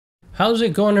How's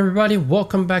it going, everybody?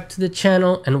 Welcome back to the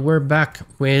channel, and we're back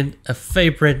with a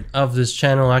favorite of this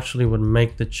channel. Actually, what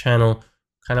made the channel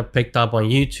kind of picked up on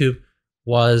YouTube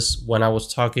was when I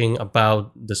was talking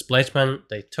about displacement.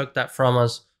 They took that from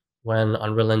us when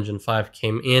Unreal Engine 5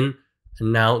 came in,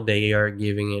 and now they are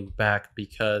giving it back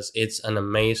because it's an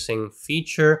amazing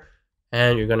feature.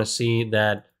 And you're gonna see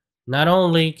that not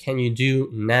only can you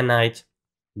do nanite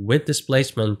with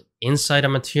displacement inside a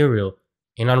material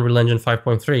in Unreal Engine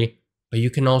 5.3, but you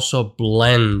can also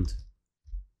blend.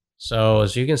 So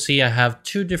as you can see, I have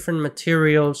two different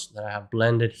materials that I have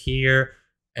blended here.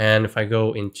 And if I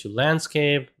go into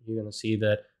landscape, you're gonna see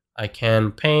that I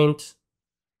can paint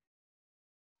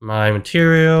my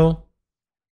material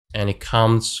and it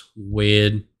comes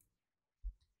with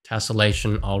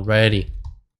tessellation already.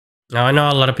 Now I know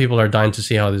a lot of people are dying to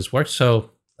see how this works, so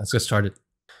let's get started.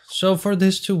 So for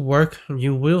this to work,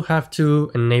 you will have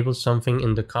to enable something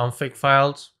in the config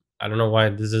files. I don't know why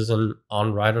this isn't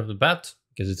on right off the bat,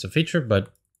 because it's a feature,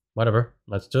 but whatever,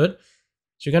 let's do it.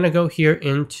 So you're gonna go here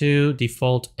into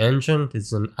default engine. This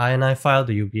is an ini file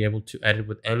that you'll be able to edit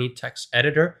with any text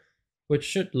editor, which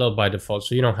should load by default,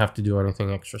 so you don't have to do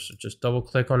anything extra. So just double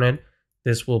click on it.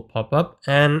 This will pop up,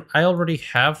 and I already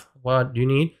have what you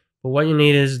need, but what you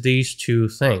need is these two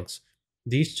things.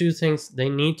 These two things, they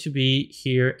need to be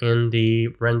here in the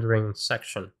rendering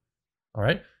section, all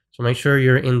right? So make sure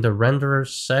you're in the renderer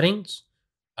settings.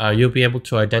 You'll be able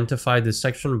to identify this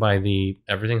section by the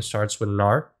everything starts with an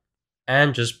R,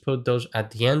 and just put those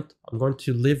at the end. I'm going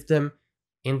to leave them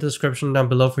in the description down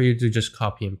below for you to just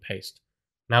copy and paste.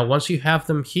 Now, once you have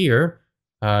them here,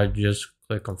 just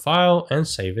click on File and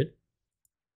save it.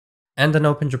 And then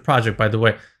open your project. By the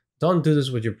way, don't do this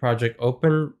with your project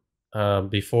open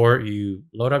before you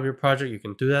load up your project. You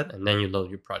can do that, and then you load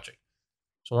your project.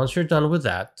 So once you're done with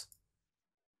that,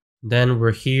 then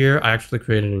we're here. I actually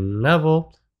created a new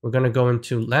level. We're going to go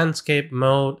into landscape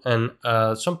mode, and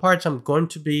some parts I'm going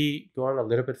to be going a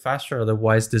little bit faster.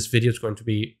 Otherwise, this video is going to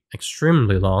be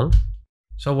extremely long.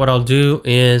 So what I'll do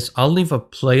is I'll leave a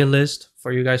playlist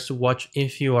for you guys to watch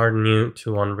if you are new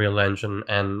to Unreal Engine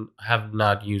and have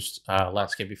not used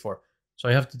landscape before. So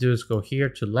all you have to do is go here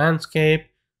to landscape.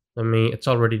 It's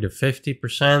already to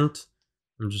 50%.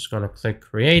 I'm just going to click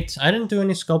create. I didn't do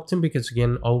any sculpting because,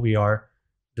 again, all we are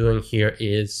doing here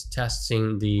is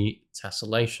testing the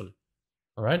tessellation.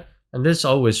 All right, and this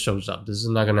always shows up. This is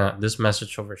not gonna, this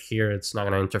message over here, it's not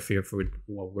gonna interfere with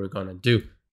what we're gonna do.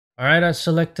 All right, I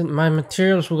selected my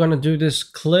materials. We're gonna do this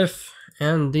cliff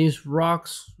and these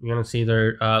rocks. You're gonna see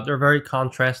they're very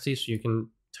contrasty, so you can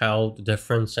tell the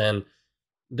difference. And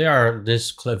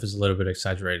this cliff is a little bit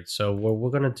exaggerated. So what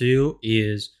we're gonna do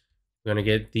is we're gonna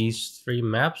get these three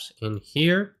maps in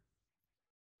here.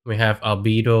 We have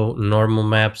albedo, normal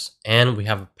maps, and we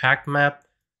have a packed map.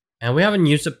 And we haven't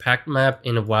used a packed map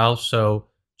in a while, so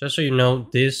just so you know,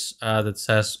 this that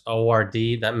says ORD,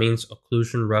 that means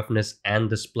occlusion, roughness, and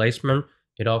displacement.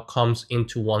 It all comes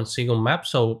into one single map,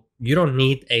 so you don't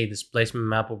need a displacement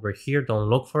map over here. Don't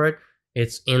look for it.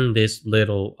 It's in this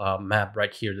little map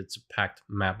right here that's a packed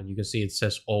map, and you can see it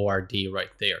says ORD right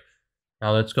there.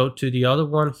 Now let's go to the other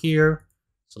one here,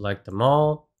 select them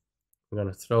all. We're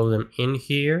going to throw them in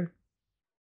here.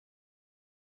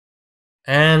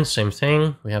 And same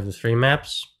thing, we have the three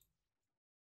maps.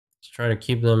 Let's try to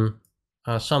keep them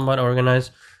somewhat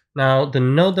organized. Now, the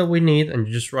node that we need, and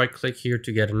you just right click here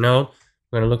to get a node.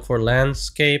 We're going to look for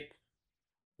landscape,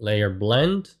 layer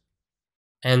blend.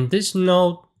 And this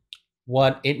node,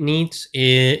 what it needs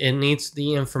is it needs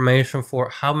the information for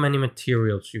how many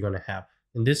materials you're going to have.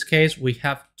 In this case, we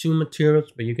have 2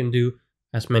 materials, but you can do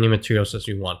as many materials as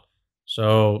you want.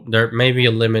 So there may be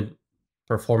a limit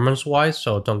performance-wise,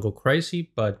 so don't go crazy,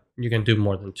 but you can do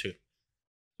more than 2.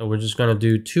 So we're just going to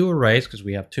do 2 arrays because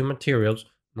we have 2 materials.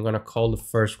 I'm going to call the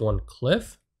first one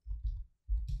cliff.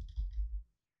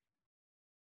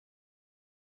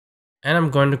 And I'm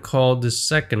going to call the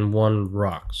second one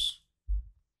rocks.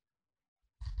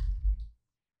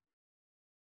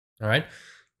 All right.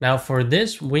 Now for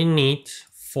this, we need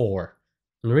 4.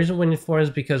 And the reason we need 4 is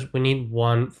because we need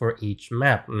 1 for each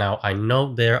map. Now, I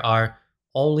know there are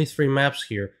only 3 maps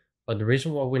here, but the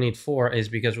reason why we need 4 is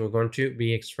because we're going to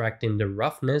be extracting the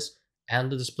roughness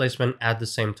and the displacement at the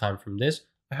same time from this.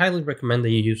 I highly recommend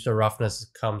that you use the roughness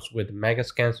that comes with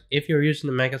Megascans if you're using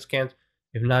the Megascans.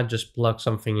 If not, just plug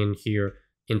something in here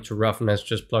into roughness,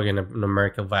 just plug in a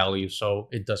numerical value so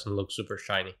it doesn't look super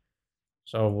shiny.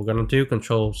 So we're going to do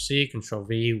Control-C,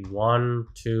 Control-V, 1,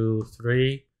 2,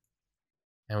 3.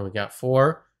 And we got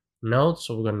 4 nodes,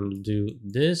 so we're going to do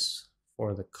this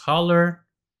for the color,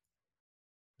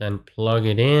 then plug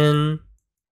it in,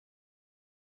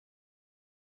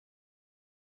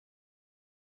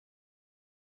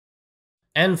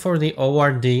 And for the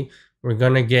ORD, we're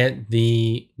going to get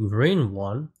the green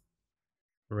one,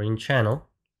 green channel,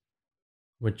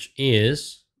 which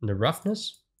is the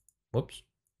roughness. Whoops.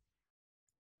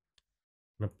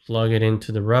 I'm going to plug it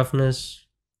into the roughness.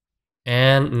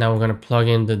 And now we're going to plug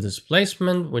in the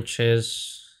displacement, which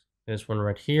is this one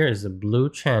right here, is the blue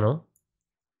channel.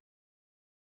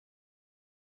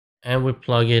 And we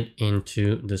plug it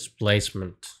into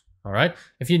displacement. All right.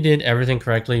 If you did everything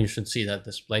correctly, you should see that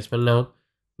displacement node.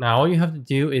 Now all you have to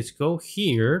do is go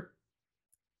here,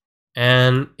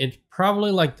 and it's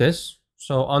probably like this.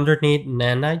 So underneath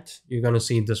Nanite, you're going to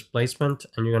see displacement,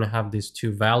 and you're going to have these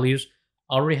two values.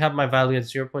 I already have my value at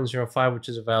 0.05, which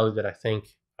is a value that I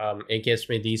think it gets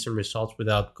me decent results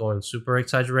without going super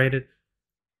exaggerated.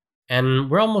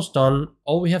 And we're almost done.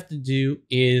 All we have to do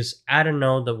is add a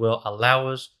node that will allow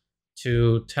us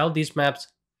to tell these maps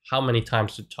how many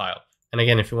times to tile. And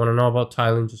again, if you want to know about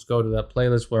tiling, just go to that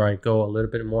playlist where I go a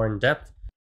little bit more in depth.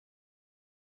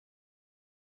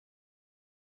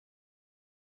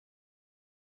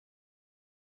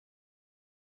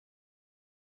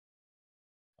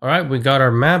 All right, we got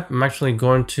our map. I'm actually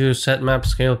going to set map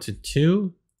scale to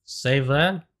 2, save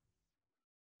that.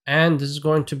 And this is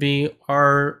going to be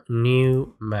our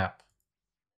new map.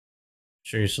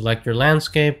 So you select your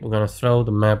landscape. We're going to throw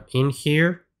the map in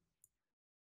here.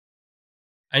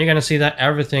 And you're going to see that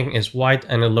everything is white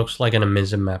and it looks like an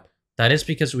amazing map. That is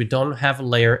because we don't have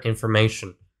layer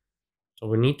information. So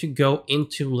we need to go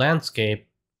into landscape.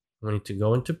 We need to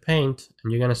go into paint,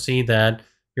 and you're going to see that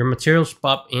your materials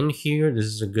pop in here. This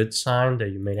is a good sign that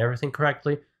you made everything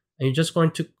correctly. And you're just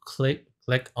going to click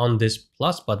on this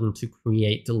plus button to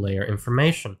create the layer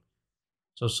information.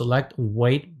 So select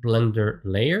Weight Blender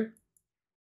Layer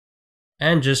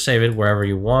and just save it wherever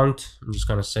you want. I'm just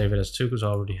going to save it as 2 because I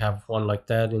already have one like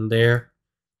that in there.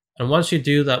 And once you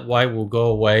do, that white will go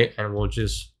away and we'll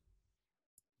just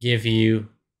give you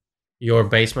your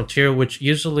base material, which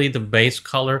usually the base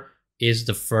color is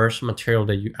the first material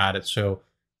that you added. So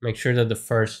make sure that the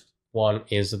first one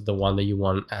is the one that you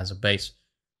want as a base.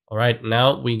 All right,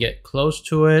 now we get close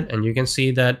to it, and you can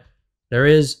see that there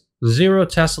is 0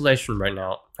 tessellation right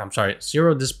now. I'm sorry,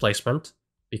 0 displacement,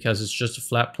 because it's just a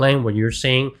flat plane. What you're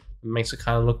seeing makes it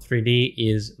kind of look 3D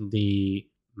is the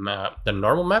map, the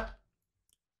normal map.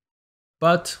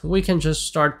 But we can just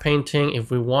start painting if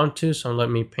we want to. So let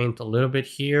me paint a little bit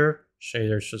here.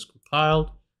 Shader's just compiled.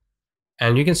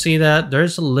 And you can see that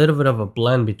there's a little bit of a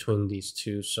blend between these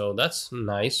two. So that's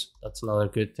nice. That's another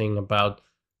good thing about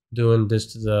doing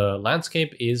this to the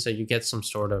landscape, is that you get some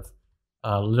sort of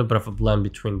a little bit of a blend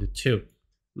between the two.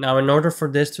 Now, in order for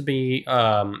this to be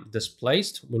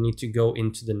displaced, we need to go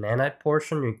into the Nanite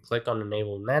portion. You click on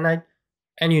Enable Nanite,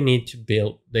 and you need to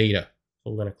build data.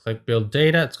 So we're going to click Build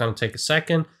Data. It's going to take a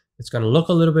second. It's going to look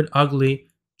a little bit ugly.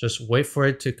 Just wait for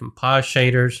it to compile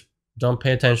shaders. Don't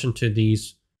pay attention to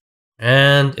these.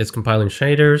 And it's compiling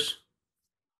shaders.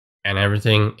 And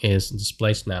everything is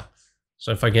displaced now.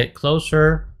 So if I get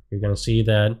closer, you're going to see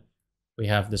that we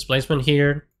have displacement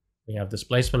here. We have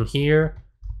displacement here.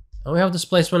 And we have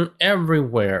displacement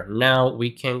everywhere. Now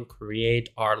we can create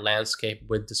our landscape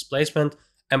with displacement.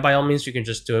 And by all means, you can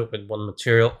just do it with one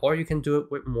material, or you can do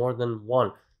it with more than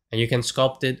one. And you can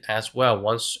sculpt it as well.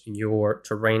 Once your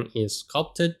terrain is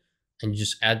sculpted and you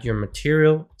just add your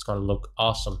material, it's going to look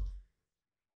awesome.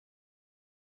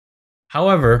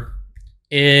 However,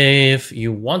 if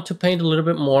you want to paint a little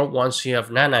bit more once you have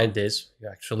Nanite this, you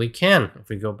actually can. If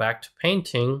we go back to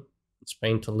painting, let's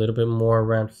paint a little bit more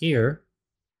around here.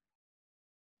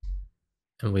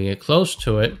 And we get close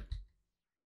to it.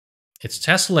 It's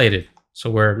tessellated. So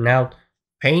we're now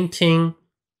painting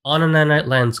on a Nanite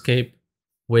landscape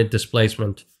with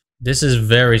displacement. This is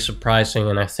very surprising,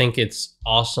 and I think it's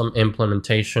awesome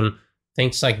implementation.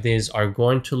 Things like this are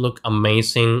going to look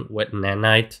amazing with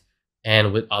Nanite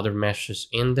and with other meshes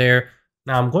in there.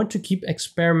 Now I'm going to keep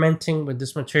experimenting with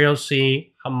this material,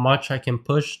 see how much I can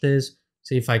push this,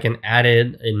 see if I can add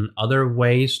it in other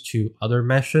ways to other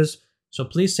meshes. So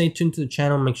please stay tuned to the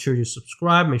channel. Make sure you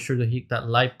subscribe. Make sure to hit that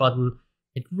like button.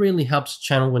 It really helps the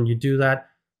channel when you do that.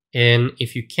 And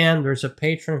if you can, there's a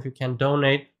Patreon. If you can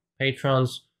donate,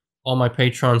 patrons, all my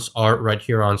patrons are right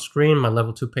here on screen. My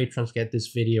level 2 patrons get this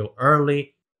video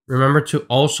early. Remember to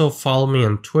also follow me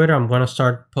on Twitter. I'm going to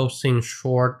start posting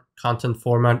short content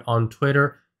format on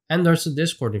Twitter. And there's a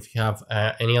Discord if you have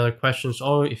any other questions,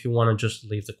 or if you want to just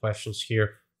leave the questions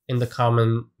here in the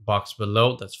comment box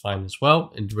below, that's fine as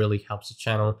well. It really helps the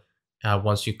channel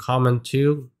once you comment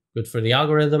too. Good for the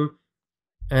algorithm.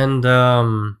 And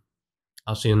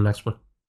I'll see you in the next one.